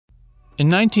In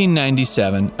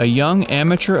 1997, a young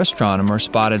amateur astronomer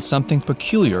spotted something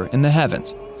peculiar in the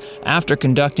heavens. After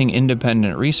conducting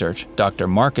independent research, Dr.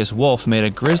 Marcus Wolf made a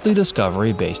grisly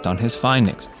discovery based on his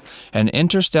findings. An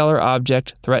interstellar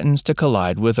object threatens to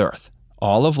collide with Earth.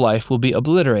 All of life will be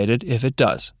obliterated if it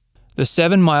does. The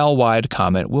 7-mile-wide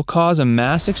comet will cause a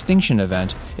mass extinction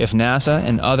event if NASA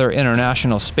and other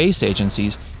international space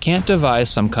agencies can't devise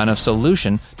some kind of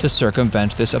solution to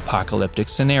circumvent this apocalyptic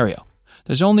scenario.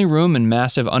 There's only room in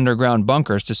massive underground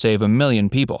bunkers to save 1 million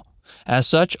people. As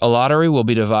such, a lottery will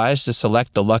be devised to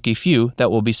select the lucky few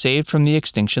that will be saved from the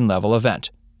extinction-level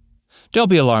event. Don't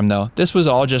be alarmed though, this was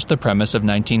all just the premise of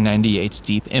 1998's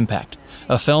Deep Impact,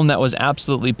 a film that was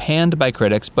absolutely panned by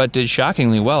critics but did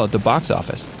shockingly well at the box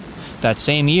office. That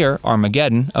same year,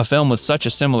 Armageddon, a film with such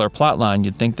a similar plotline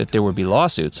you'd think that there would be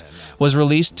lawsuits, was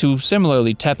released to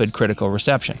similarly tepid critical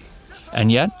reception. And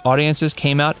yet, audiences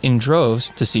came out in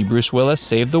droves to see Bruce Willis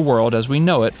save the world as we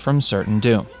know it from certain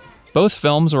doom. Both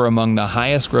films were among the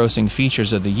highest-grossing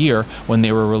features of the year when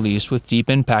they were released, with Deep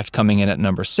Impact coming in at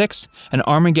number 6 and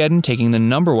Armageddon taking the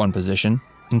number 1 position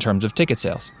in terms of ticket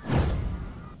sales.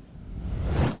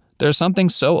 There's something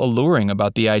so alluring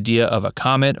about the idea of a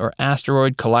comet or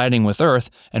asteroid colliding with Earth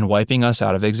and wiping us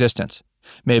out of existence.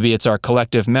 Maybe it's our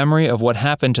collective memory of what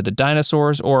happened to the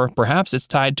dinosaurs, or perhaps it's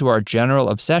tied to our general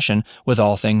obsession with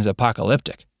all things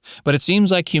apocalyptic. But it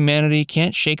seems like humanity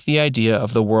can't shake the idea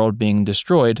of the world being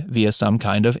destroyed via some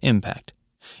kind of impact.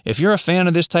 If you're a fan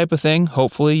of this type of thing,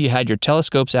 hopefully you had your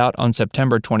telescopes out on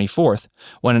September 24th,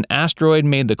 when an asteroid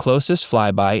made the closest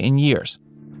flyby in years.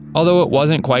 Although it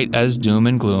wasn't quite as doom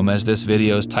and gloom as this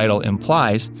video's title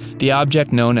implies, the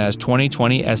object known as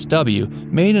 2020 SW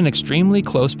made an extremely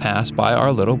close pass by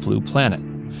our little blue planet.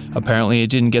 Apparently it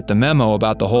didn't get the memo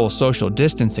about the whole social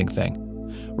distancing thing.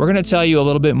 We're going to tell you a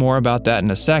little bit more about that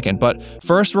in a second, but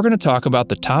first we're going to talk about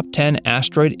the top 10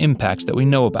 asteroid impacts that we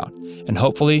know about, and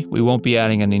hopefully we won't be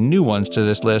adding any new ones to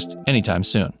this list anytime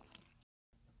soon.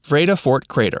 Vredefort Fort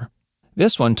Crater.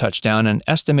 This one touched down an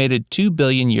estimated 2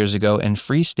 billion years ago in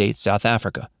Free State, South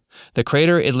Africa. The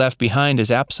crater it left behind is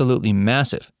absolutely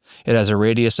massive. It has a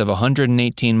radius of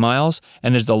 118 miles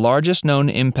and is the largest known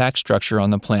impact structure on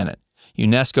the planet.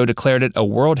 UNESCO declared it a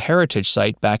World Heritage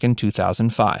Site back in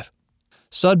 2005.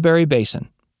 Sudbury Basin.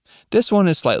 This one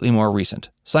is slightly more recent.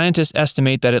 Scientists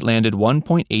estimate that it landed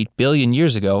 1.8 billion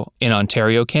years ago in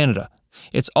Ontario, Canada.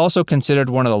 It's also considered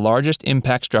one of the largest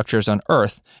impact structures on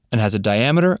Earth and has a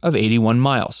diameter of 81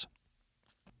 miles.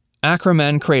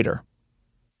 Acraman Crater.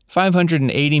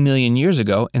 580 million years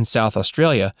ago in South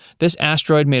Australia, this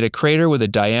asteroid made a crater with a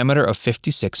diameter of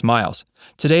 56 miles.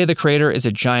 Today the crater is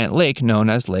a giant lake known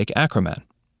as Lake Acraman.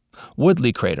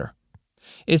 Woodley Crater.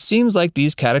 It seems like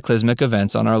these cataclysmic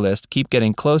events on our list keep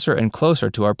getting closer and closer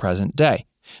to our present day.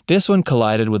 This one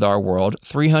collided with our world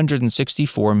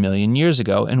 364 million years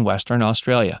ago in Western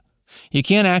Australia. You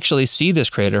can't actually see this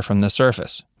crater from the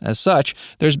surface. As such,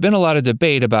 there's been a lot of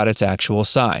debate about its actual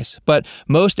size, but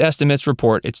most estimates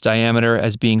report its diameter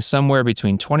as being somewhere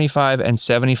between 25 and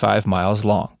 75 miles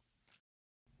long.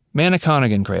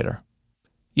 Maniconigan Crater.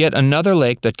 Yet another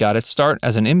lake that got its start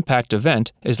as an impact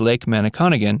event is Lake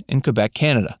Maniconigan in Quebec,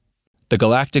 Canada. The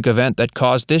galactic event that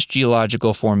caused this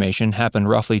geological formation happened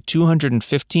roughly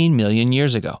 215 million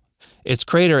years ago. Its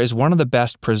crater is one of the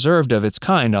best preserved of its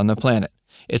kind on the planet.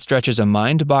 It stretches a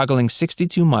mind-boggling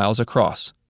 62 miles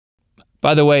across.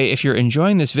 By the way, if you're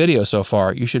enjoying this video so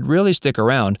far, you should really stick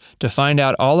around to find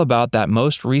out all about that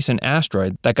most recent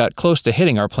asteroid that got close to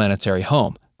hitting our planetary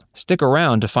home. Stick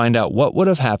around to find out what would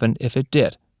have happened if it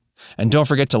did. And don't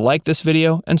forget to like this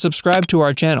video and subscribe to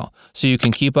our channel so you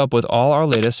can keep up with all our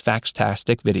latest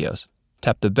facts-tastic videos.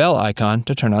 Tap the bell icon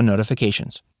to turn on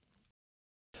notifications.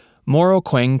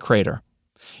 Morokweng Crater.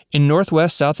 In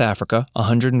northwest South Africa,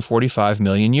 145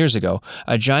 million years ago,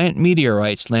 a giant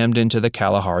meteorite slammed into the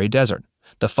Kalahari Desert.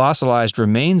 The fossilized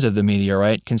remains of the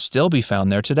meteorite can still be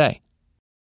found there today.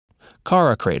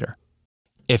 Kara Crater.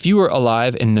 If you were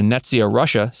alive in Nenetsia,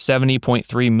 Russia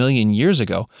 70.3 million years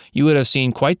ago, you would have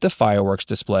seen quite the fireworks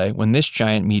display when this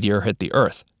giant meteor hit the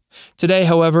Earth. Today,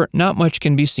 however, not much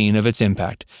can be seen of its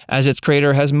impact, as its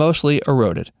crater has mostly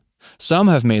eroded. Some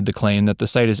have made the claim that the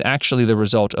site is actually the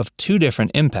result of two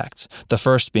different impacts, the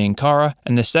first being Kara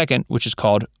and the second, which is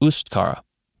called Ust-Kara.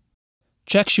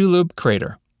 Chicxulub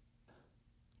Crater.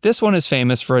 This one is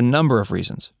famous for a number of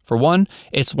reasons. For one,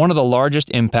 it's one of the largest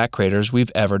impact craters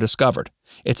we've ever discovered.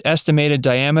 Its estimated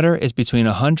diameter is between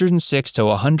 106 to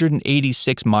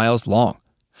 186 miles long.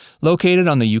 Located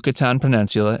on the Yucatan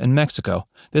Peninsula in Mexico,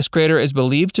 this crater is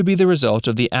believed to be the result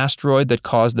of the asteroid that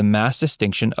caused the mass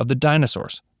extinction of the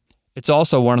dinosaurs. It's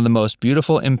also one of the most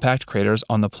beautiful impact craters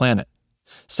on the planet.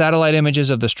 Satellite images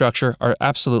of the structure are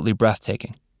absolutely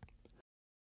breathtaking.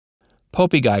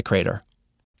 Popigai crater.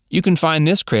 You can find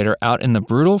this crater out in the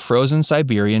brutal frozen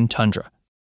Siberian tundra.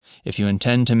 If you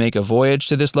intend to make a voyage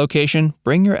to this location,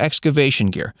 bring your excavation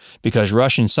gear, because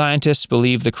Russian scientists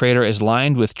believe the crater is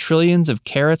lined with trillions of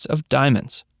carats of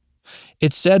diamonds.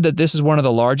 It's said that this is one of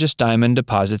the largest diamond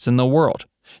deposits in the world.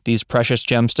 These precious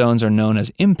gemstones are known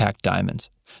as impact diamonds.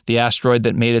 The asteroid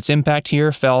that made its impact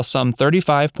here fell some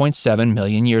 35.7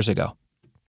 million years ago.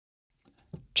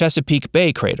 Chesapeake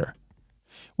Bay crater.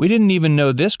 We didn't even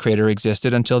know this crater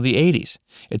existed until the 80s.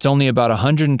 It's only about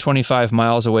 125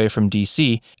 miles away from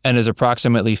DC and is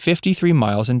approximately 53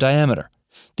 miles in diameter.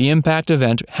 The impact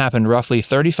event happened roughly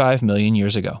 35 million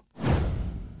years ago.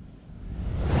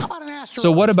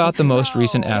 So what about the most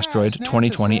recent asteroid,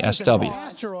 2020 SW?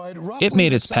 It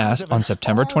made its pass on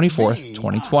September 24,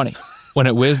 2020. When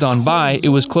it whizzed on by, it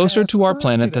was closer to our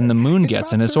planet than the Moon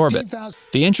gets in its orbit.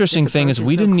 The interesting thing is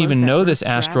we didn't even know this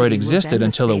asteroid existed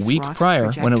until a week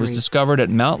prior when it was discovered at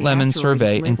Mount Lemmon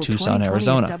Survey in Tucson,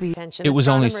 Arizona. It was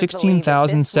only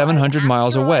 16,700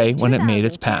 miles away when it made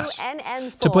its pass.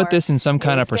 To put this in some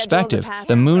kind of perspective,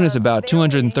 the Moon is about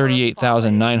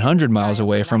 238,900 miles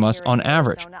away from us on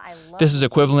average. This is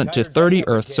equivalent to 30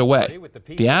 Earths away.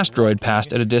 The asteroid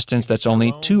passed at a distance that's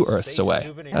only 2 Earths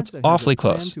away. That's awfully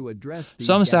close.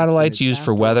 Some satellites used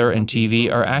for weather and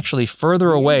TV are actually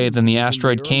further away than the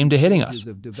asteroid came to hitting us.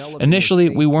 Initially,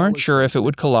 we weren't sure if it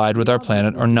would collide with our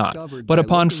planet or not, but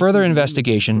upon further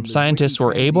investigation, scientists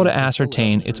were able to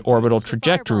ascertain its orbital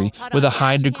trajectory with a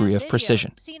high degree of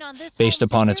precision. Based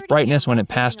upon its brightness when it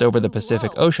passed over the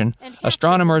Pacific Ocean,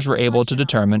 astronomers were able to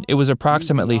determine it was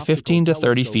approximately 15 to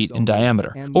 30 feet in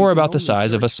diameter, or about the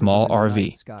size of a small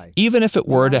RV. Even if it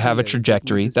were to have a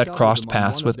trajectory that crossed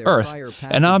paths with Earth,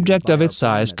 an object of its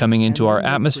size coming into our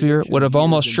atmosphere would have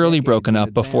almost surely broken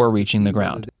up before reaching the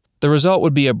ground. The result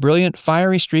would be a brilliant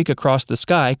fiery streak across the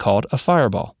sky called a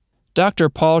fireball. Dr.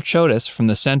 Paul Chodas from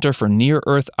the Center for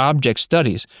Near-Earth Object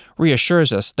Studies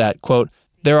reassures us that, quote,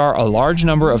 there are a large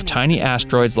number of tiny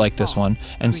asteroids like this one,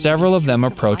 and several of them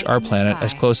approach our planet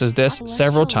as close as this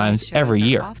several times every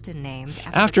year.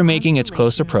 After making its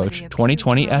close approach,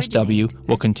 2020 SW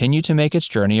will continue to make its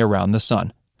journey around the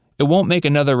Sun. It won't make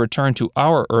another return to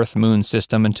our Earth-Moon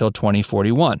system until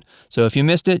 2041, so if you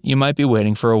missed it, you might be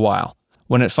waiting for a while.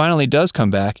 When it finally does come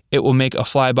back, it will make a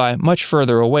flyby much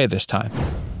further away this time.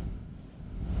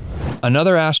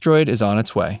 Another asteroid is on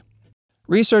its way.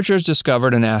 Researchers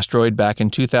discovered an asteroid back in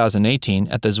 2018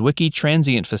 at the Zwicky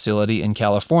Transient Facility in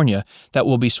California that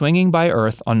will be swinging by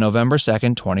Earth on November 2,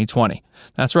 2020.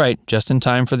 That's right, just in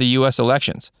time for the U.S.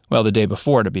 elections. Well, the day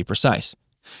before, to be precise.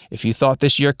 If you thought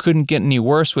this year couldn't get any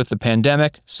worse with the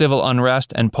pandemic, civil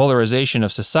unrest, and polarization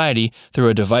of society through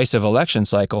a divisive election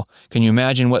cycle, can you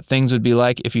imagine what things would be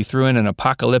like if you threw in an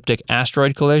apocalyptic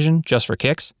asteroid collision just for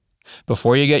kicks?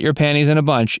 Before you get your panties in a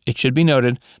bunch, it should be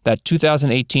noted that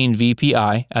 2018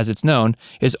 VPI, as it's known,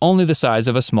 is only the size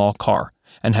of a small car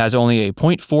and has only a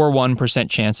 0.41%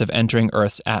 chance of entering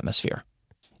Earth's atmosphere.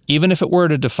 Even if it were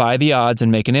to defy the odds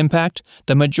and make an impact,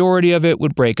 the majority of it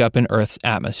would break up in Earth's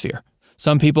atmosphere.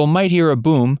 Some people might hear a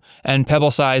boom, and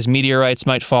pebble-sized meteorites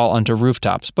might fall onto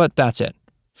rooftops, but that's it.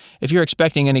 If you're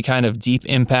expecting any kind of deep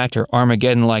impact or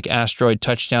Armageddon-like asteroid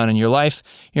touchdown in your life,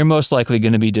 you're most likely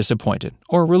going to be disappointed,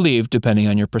 or relieved depending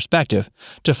on your perspective,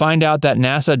 to find out that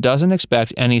NASA doesn't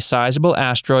expect any sizable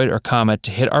asteroid or comet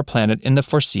to hit our planet in the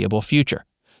foreseeable future.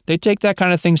 They take that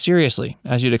kind of thing seriously,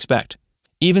 as you'd expect.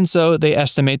 Even so, they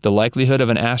estimate the likelihood of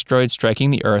an asteroid striking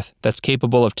the Earth that's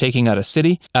capable of taking out a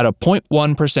city at a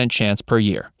 0.1% chance per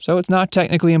year, so it's not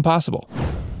technically impossible.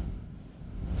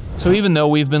 So even though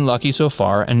we've been lucky so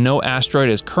far and no asteroid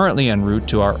is currently en route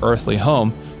to our earthly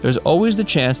home, there's always the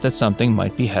chance that something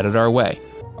might be headed our way.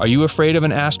 Are you afraid of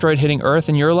an asteroid hitting Earth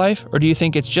in your life, or do you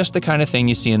think it's just the kind of thing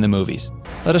you see in the movies?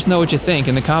 Let us know what you think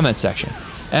in the comments section.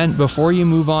 And before you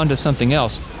move on to something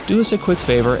else, do us a quick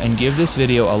favor and give this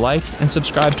video a like and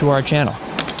subscribe to our channel.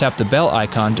 Tap the bell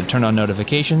icon to turn on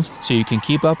notifications so you can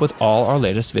keep up with all our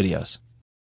latest videos.